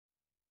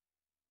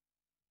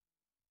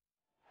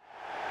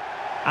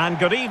And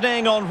good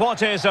evening on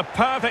what is a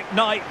perfect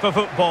night for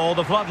football.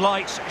 The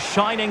floodlights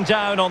shining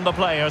down on the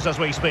players as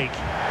we speak.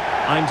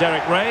 I'm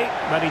Derek Ray,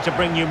 ready to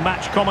bring you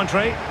match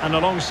commentary, and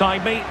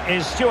alongside me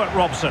is Stuart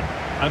Robson.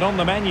 And on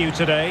the menu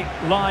today,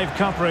 live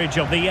coverage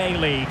of the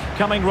A-League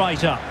coming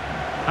right up.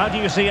 How do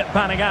you see it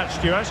panning out,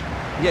 Stuart?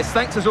 Yes,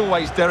 thanks as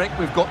always, Derek.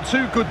 We've got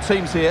two good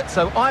teams here,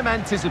 so I'm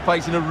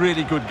anticipating a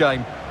really good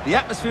game. The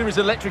atmosphere is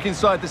electric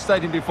inside the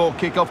stadium before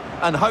kick-off,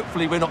 and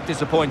hopefully we're not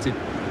disappointed.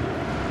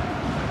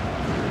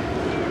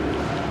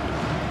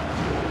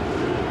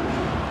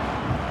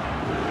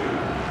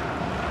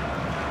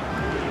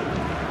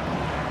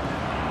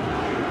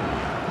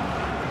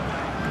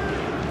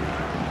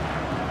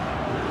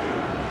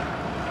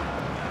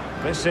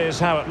 This is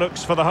how it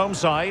looks for the home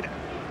side.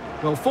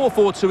 Well,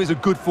 4-4-2 is a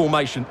good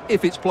formation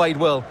if it's played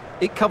well.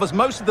 It covers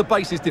most of the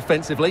bases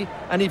defensively,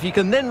 and if you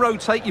can then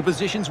rotate your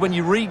positions when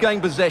you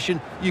regain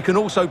possession, you can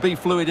also be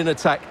fluid in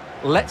attack.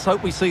 Let's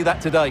hope we see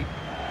that today.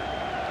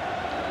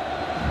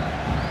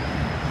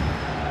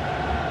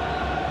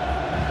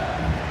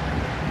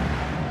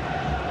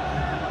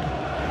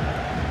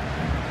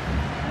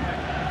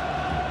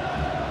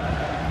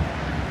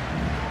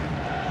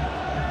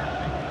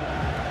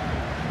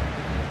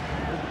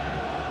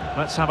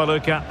 Let's have a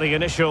look at the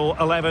initial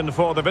 11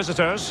 for the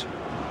visitors.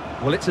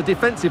 Well, it's a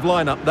defensive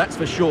lineup, that's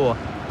for sure.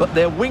 But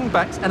their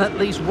wing-backs and at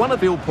least one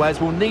of the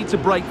players will need to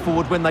break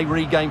forward when they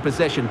regain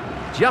possession,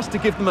 just to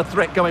give them a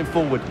threat going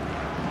forward.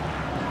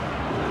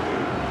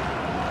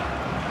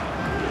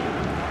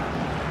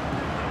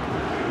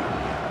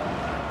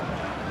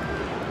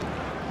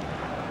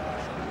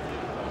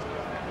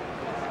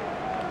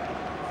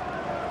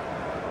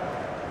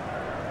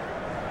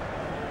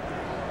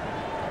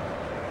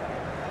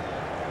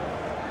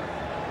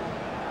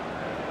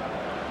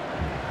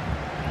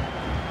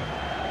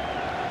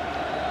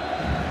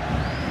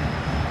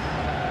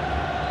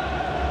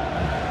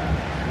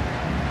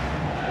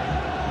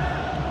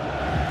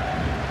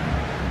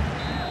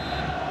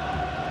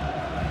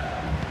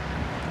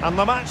 And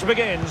the match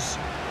begins.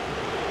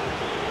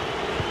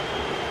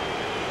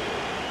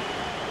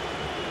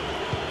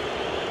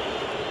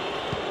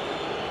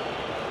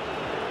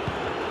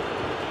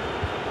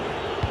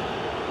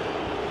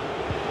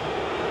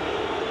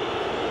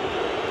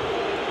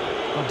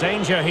 Well,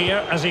 danger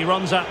here as he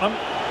runs at them.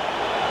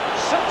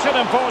 Such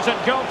an important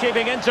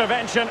goalkeeping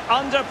intervention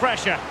under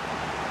pressure.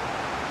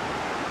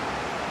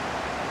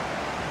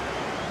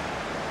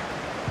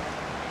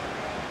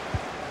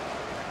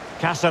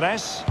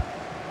 Cáceres.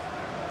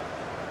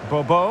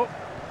 Bobo.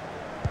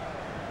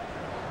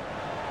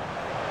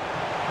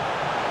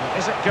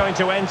 Is it going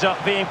to end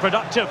up being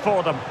productive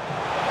for them?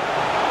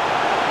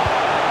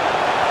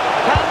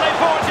 Can they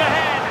forge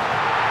ahead?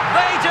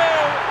 They do!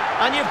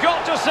 And you've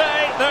got to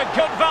say they're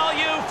good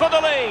value for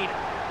the lead.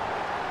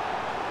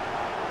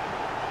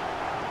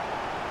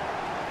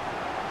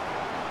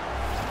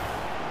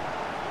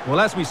 Well,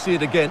 as we see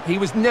it again, he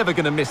was never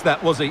going to miss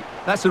that, was he?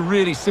 That's a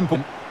really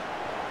simple...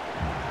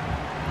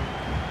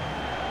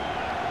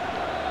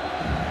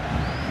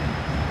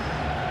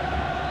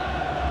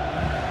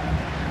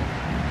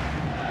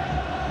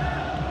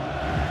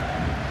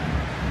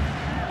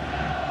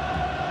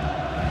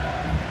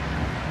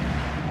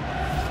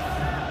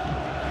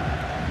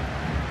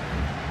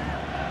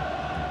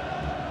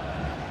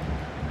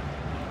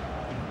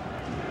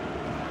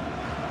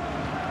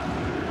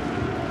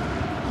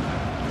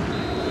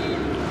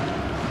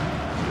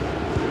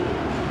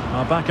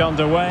 Back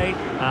underway,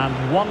 and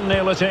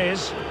 1-0 it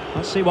is.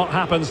 Let's see what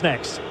happens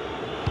next.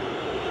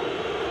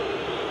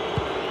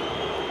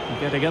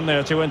 Getting in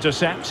there to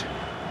intercept.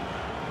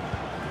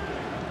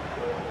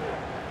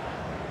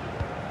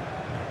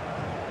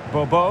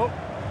 Bobo.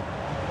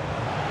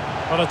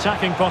 But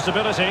attacking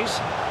possibilities.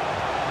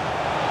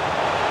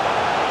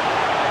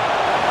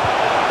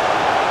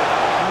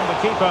 And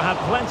the keeper had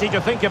plenty to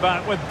think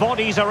about with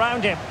bodies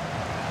around him.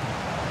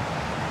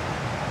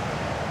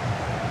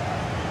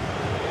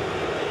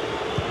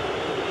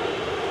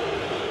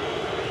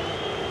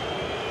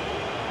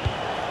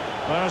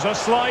 There's a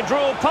slide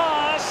rule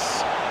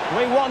pass.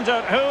 We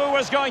wondered who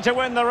was going to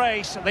win the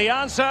race. The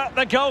answer,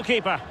 the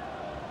goalkeeper.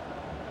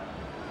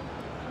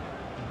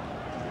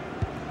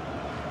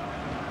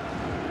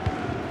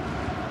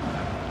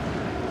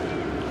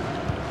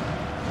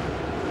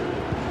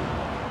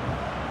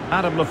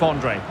 Adam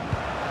Lafondre.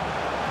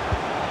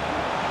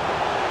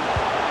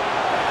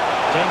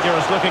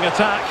 Dangerous looking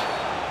attack.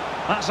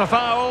 That's a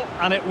foul,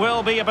 and it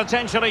will be a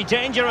potentially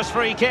dangerous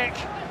free kick.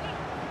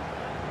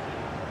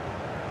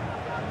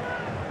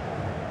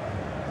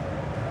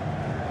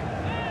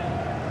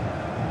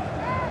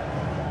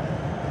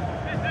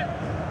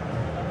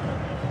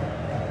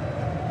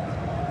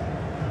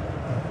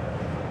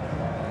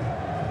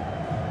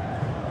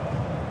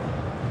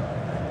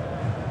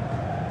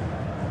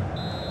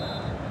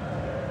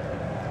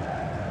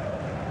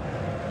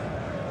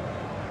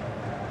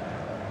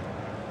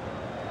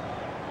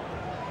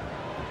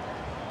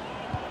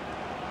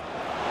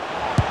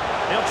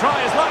 He'll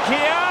try his luck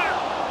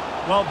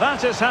here. Well,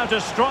 that is how to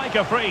strike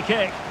a free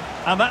kick.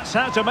 And that's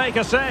how to make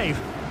a save.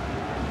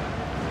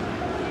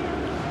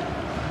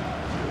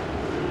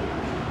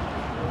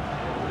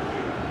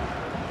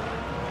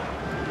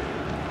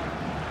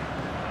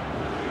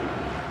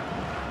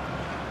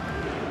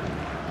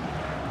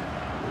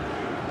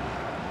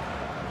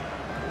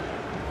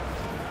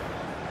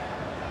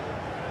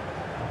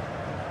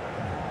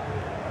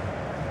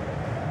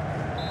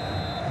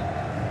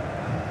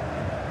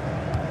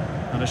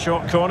 And a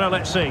short corner,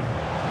 let's see.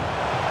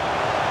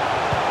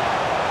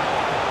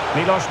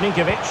 Milos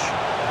Ninkovic.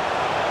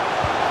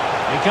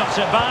 He cuts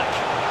it back.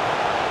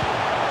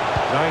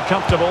 Very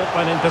comfortable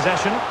when in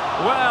possession.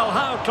 Well,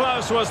 how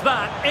close was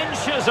that?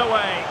 Inches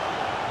away.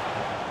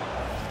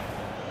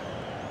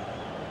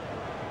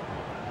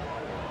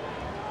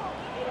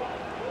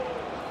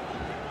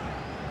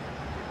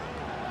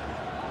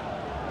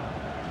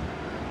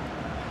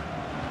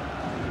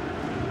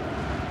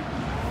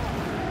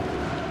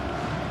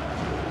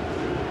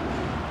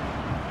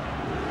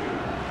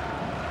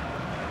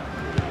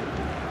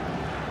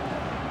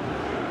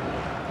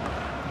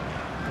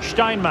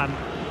 Steinman.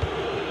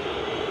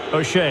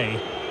 O'Shea.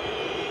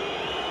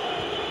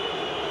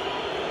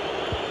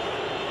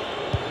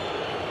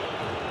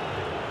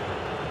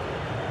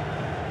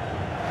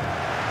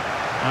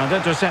 And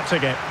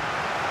intercepting it.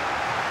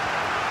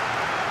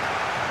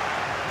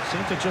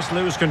 Seemed to just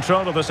lose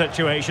control of the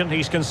situation.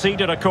 He's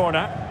conceded a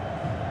corner.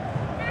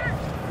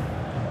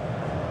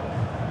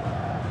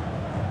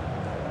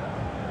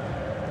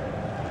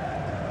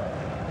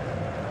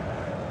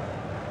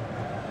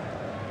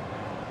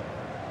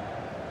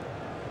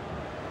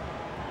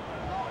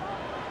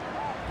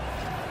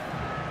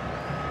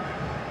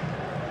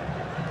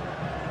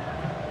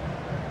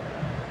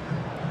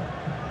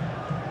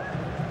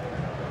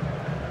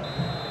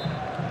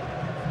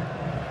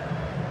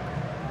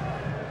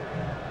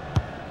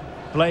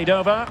 Played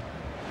over.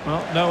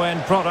 Well, no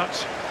end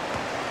product.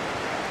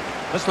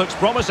 This looks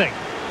promising.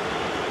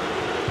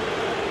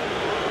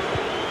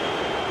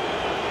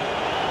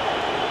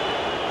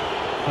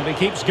 And he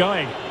keeps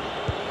going.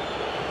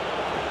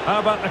 How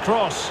about the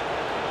cross?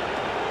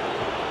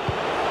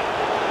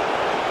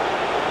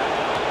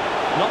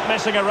 Not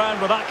messing around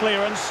with that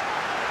clearance.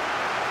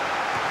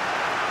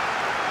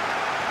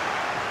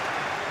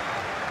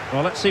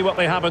 Well, let's see what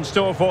they have in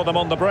store for them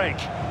on the break.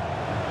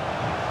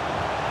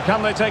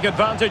 Can they take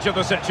advantage of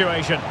the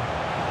situation?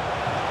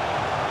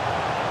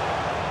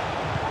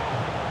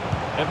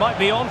 It might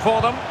be on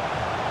for them.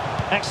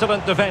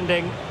 Excellent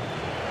defending.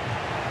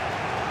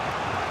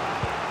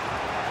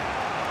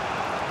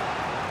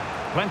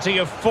 Plenty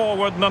of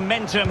forward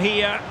momentum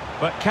here,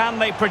 but can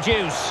they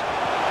produce?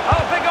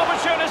 Oh, big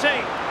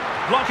opportunity!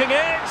 Blocking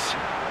it!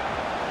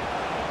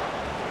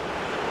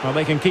 Well,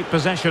 they can keep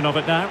possession of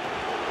it now.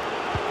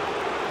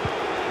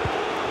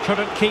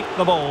 Couldn't keep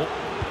the ball.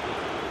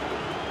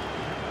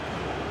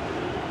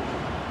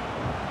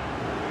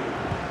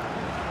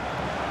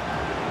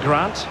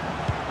 Grant,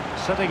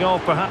 setting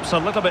off perhaps a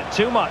little bit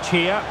too much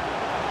here.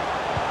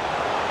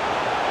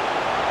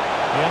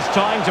 He has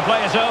time to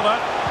play it over.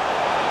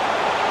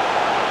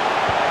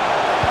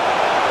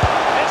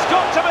 It's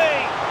got to be!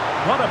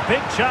 What a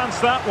big chance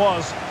that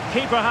was.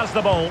 Keeper has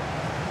the ball.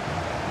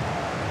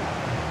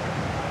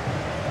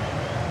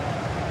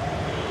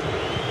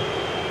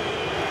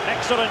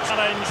 Excellent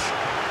challenge.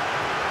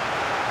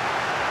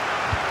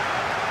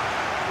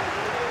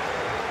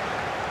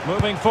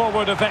 Moving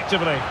forward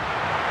effectively.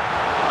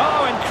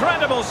 Oh,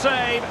 incredible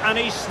save, and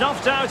he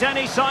snuffed out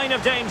any sign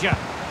of danger.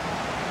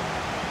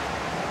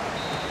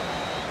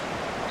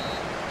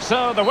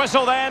 So the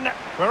whistle then,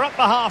 we're at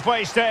the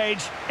halfway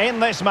stage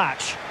in this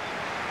match.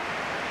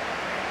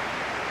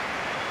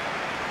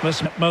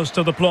 Most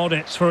of the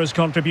plaudits for his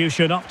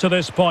contribution up to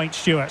this point,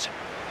 Stuart.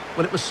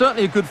 Well, it was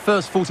certainly a good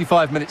first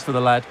 45 minutes for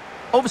the lad.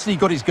 Obviously he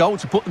got his goal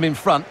to put them in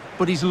front,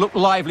 but he's looked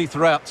lively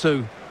throughout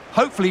too.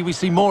 Hopefully we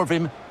see more of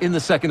him in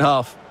the second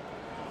half.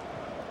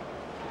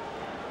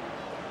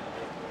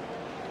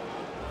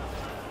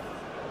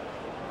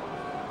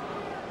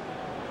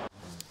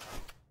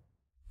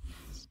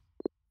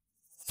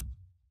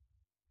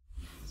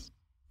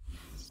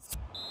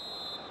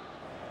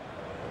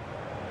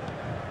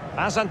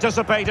 As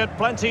anticipated,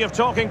 plenty of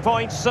talking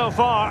points so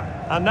far.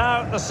 And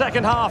now the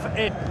second half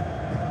in.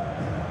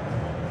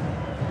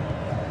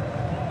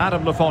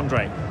 Adam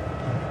Lafondre.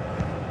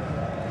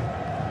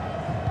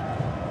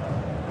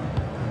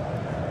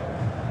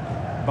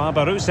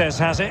 Barbarouses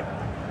has it.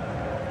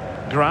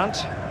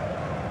 Grant.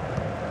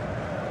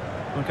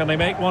 Well, can they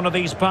make one of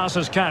these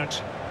passes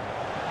count?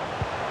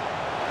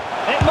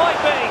 It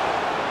might be.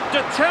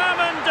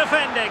 Determined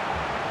defending.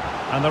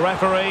 And the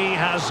referee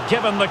has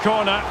given the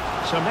corner.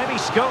 So maybe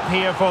scope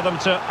here for them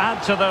to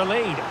add to their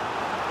lead.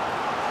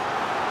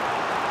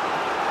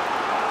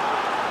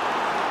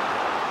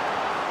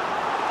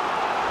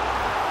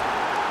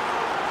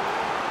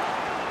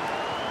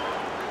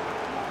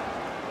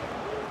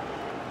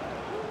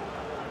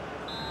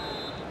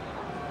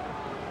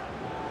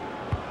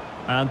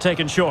 And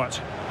taken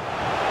short.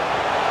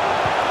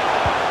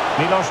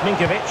 Milos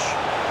Ninkovic.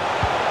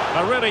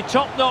 A really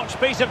top-notch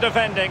piece of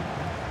defending.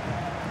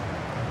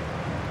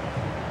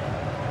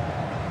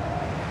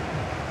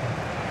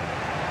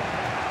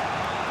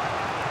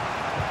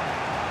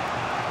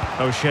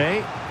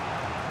 O'Shea.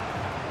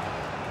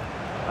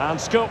 And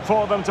scope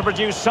for them to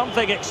produce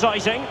something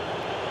exciting.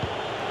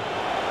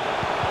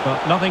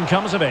 But nothing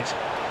comes of it.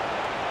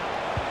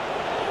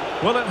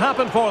 Will it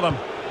happen for them?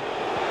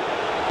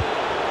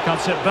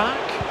 Cuts it back.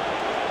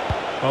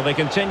 Well, they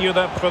continue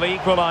that for the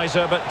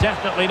equaliser, but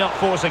definitely not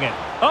forcing it.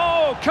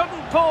 Oh,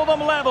 couldn't pull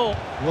them level.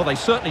 Well, they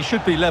certainly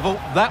should be level.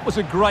 That was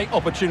a great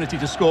opportunity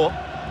to score.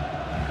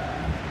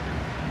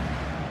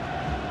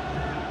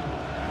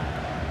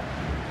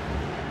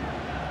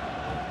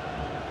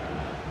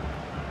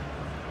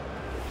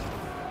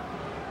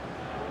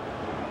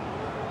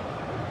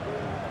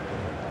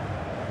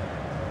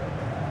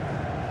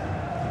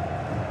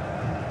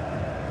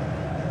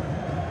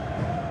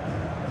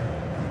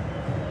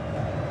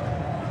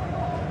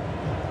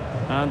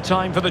 And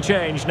time for the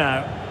change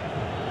now.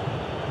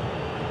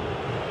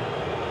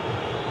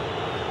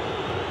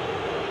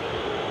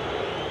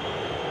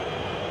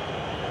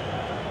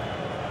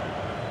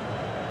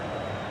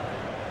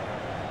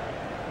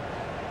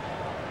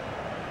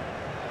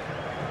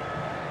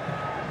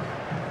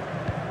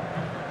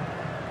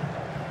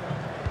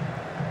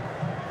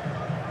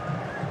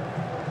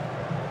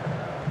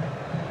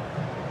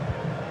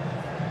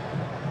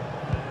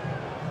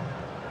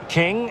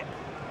 King.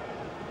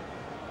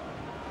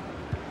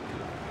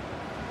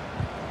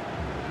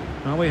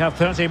 Well, we have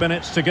 30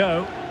 minutes to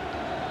go.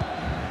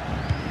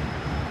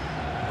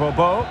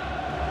 Bobo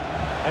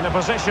in a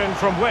position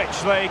from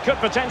which they could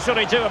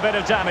potentially do a bit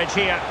of damage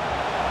here.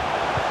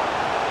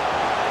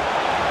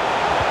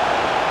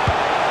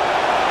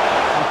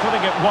 And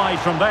putting it wide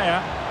from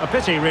there. A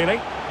pity, really.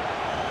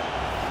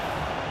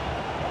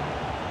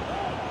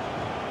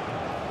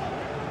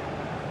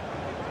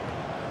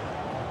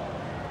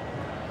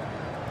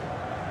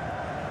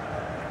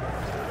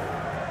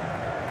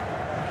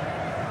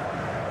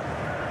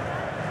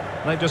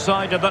 They've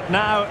decided that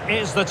now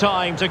is the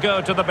time to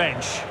go to the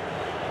bench.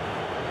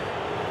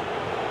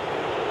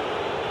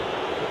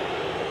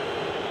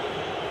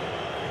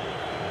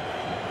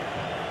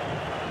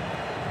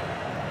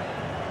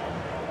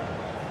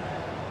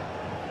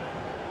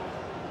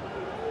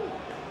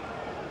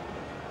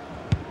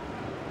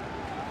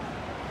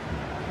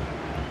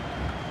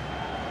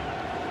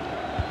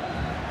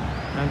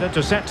 And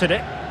intercepted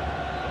it.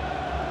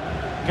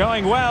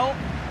 Going well.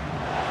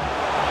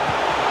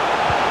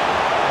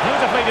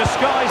 Beautifully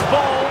disguised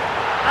ball,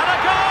 and a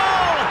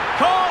goal!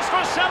 Cause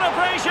for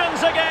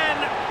celebrations again.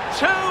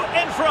 2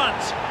 in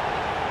front.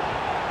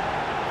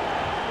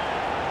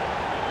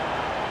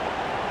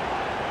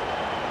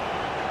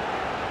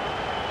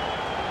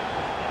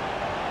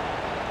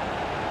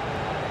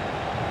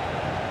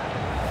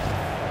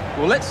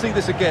 Well, let's see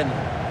this again.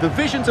 The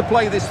vision to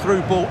play this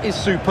through ball is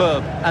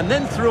superb, and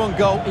then through on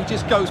goal, he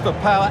just goes for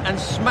power and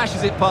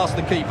smashes it past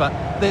the keeper.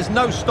 There's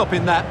no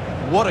stopping that.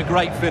 What a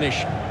great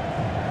finish.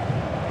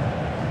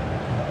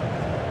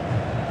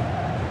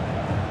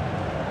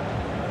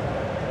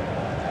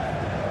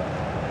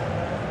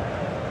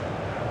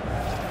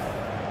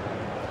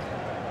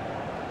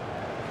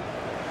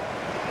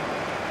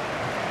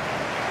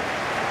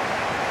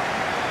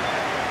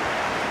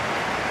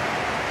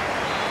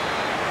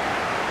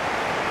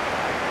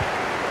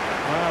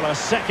 Well, a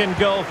second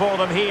goal for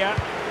them here.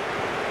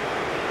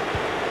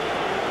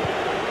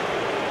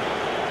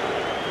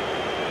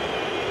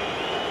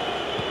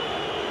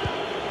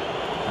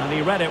 And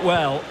he read it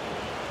well.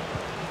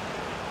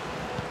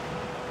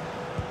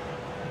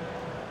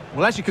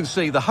 Well, as you can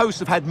see, the hosts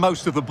have had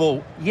most of the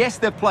ball. Yes,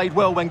 they've played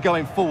well when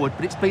going forward,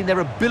 but it's been their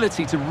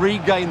ability to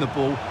regain the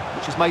ball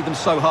which has made them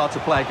so hard to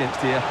play against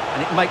here,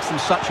 and it makes them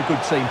such a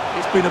good team.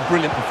 It's been a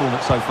brilliant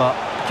performance so far.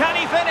 Can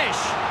he finish?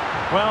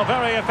 Well,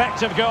 very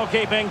effective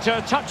goalkeeping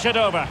to touch it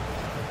over.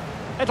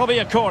 It'll be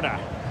a corner.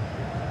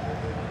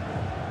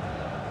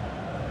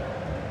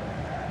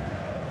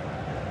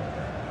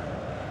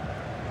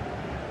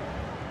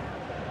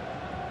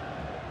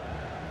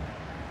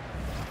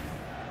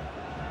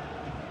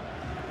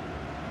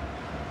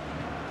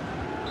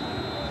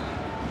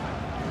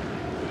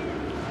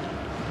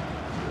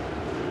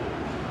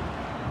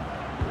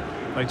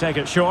 They take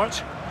it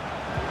short.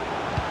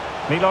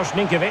 Milos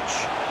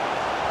Ninkovic.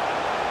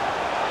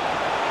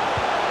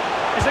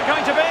 Is it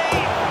going to be?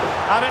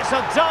 And it's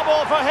a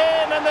double for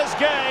him in this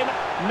game.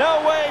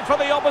 No way for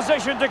the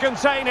opposition to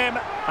contain him.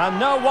 And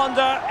no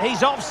wonder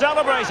he's off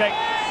celebrating.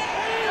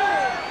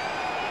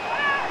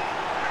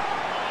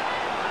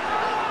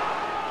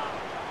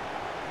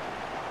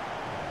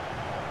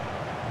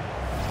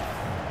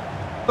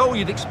 Goal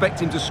you'd expect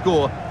him to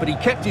score, but he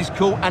kept his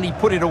cool and he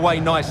put it away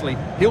nicely.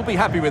 He'll be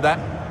happy with that.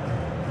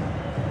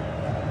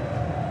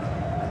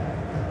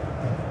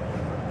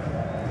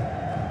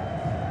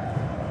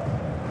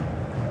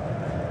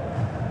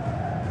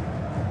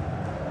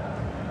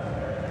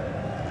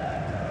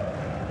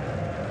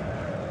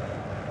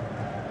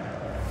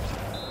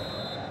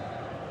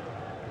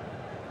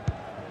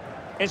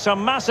 It's a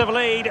massive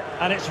lead,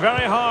 and it's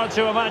very hard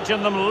to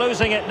imagine them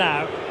losing it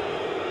now.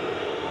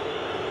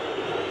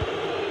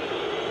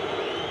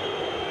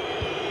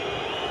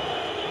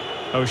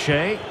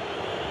 O'Shea.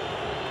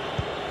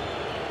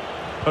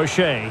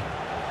 O'Shea.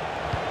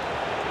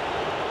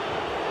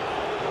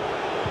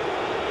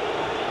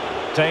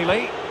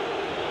 Daly.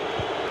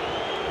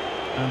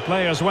 And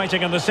players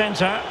waiting in the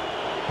centre.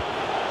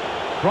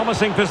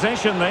 Promising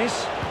possession,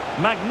 this.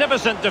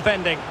 Magnificent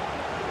defending.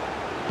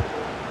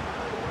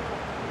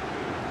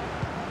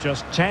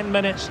 Just 10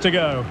 minutes to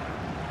go.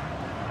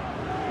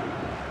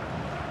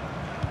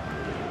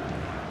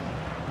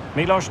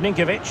 Milos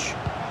Ninkovic.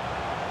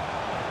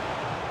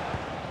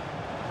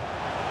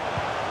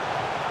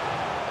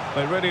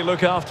 They really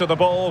look after the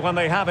ball when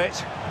they have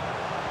it.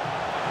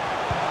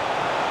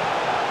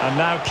 And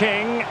now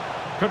King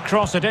could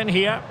cross it in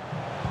here.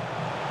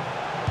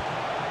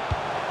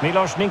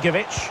 Milos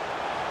Ninkovic.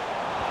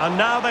 And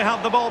now they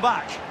have the ball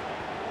back.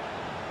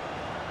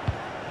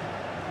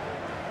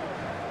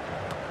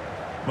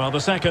 Well, the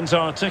seconds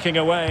are ticking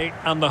away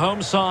and the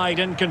home side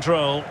in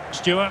control.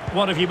 Stuart,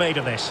 what have you made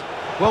of this?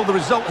 Well, the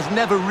result has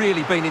never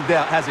really been in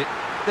doubt, has it?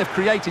 They've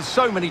created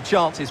so many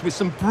chances with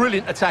some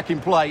brilliant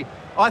attacking play.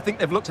 I think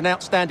they've looked an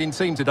outstanding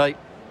team today.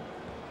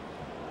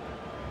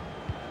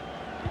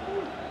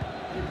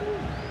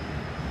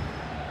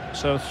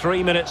 So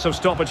 3 minutes of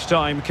stoppage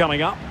time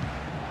coming up.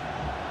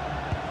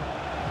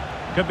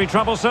 Could be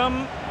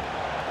troublesome.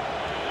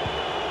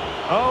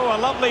 Oh,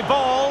 a lovely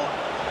ball.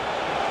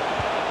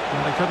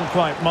 And they couldn't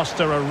quite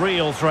muster a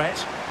real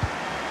threat.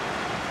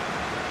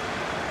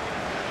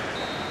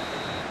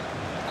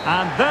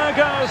 And there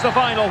goes the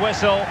final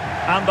whistle.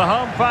 And the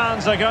home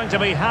fans are going to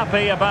be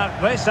happy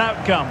about this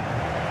outcome.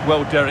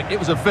 Well, Derek, it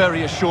was a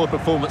very assured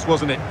performance,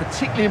 wasn't it?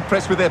 Particularly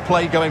impressed with their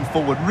play going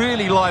forward.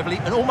 Really lively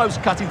and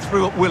almost cutting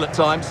through at will at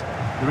times.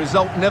 The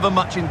result never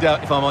much in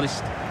doubt, if I'm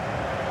honest.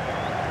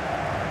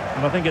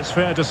 And I think it's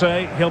fair to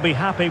say he'll be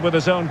happy with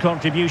his own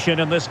contribution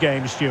in this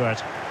game,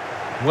 Stuart.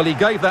 Well, he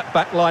gave that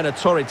back line a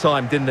torrid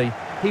time, didn't he?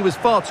 He was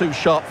far too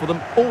sharp for them,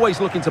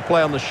 always looking to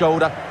play on the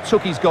shoulder,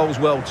 took his goals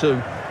well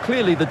too.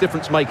 Clearly the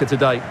difference maker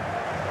today.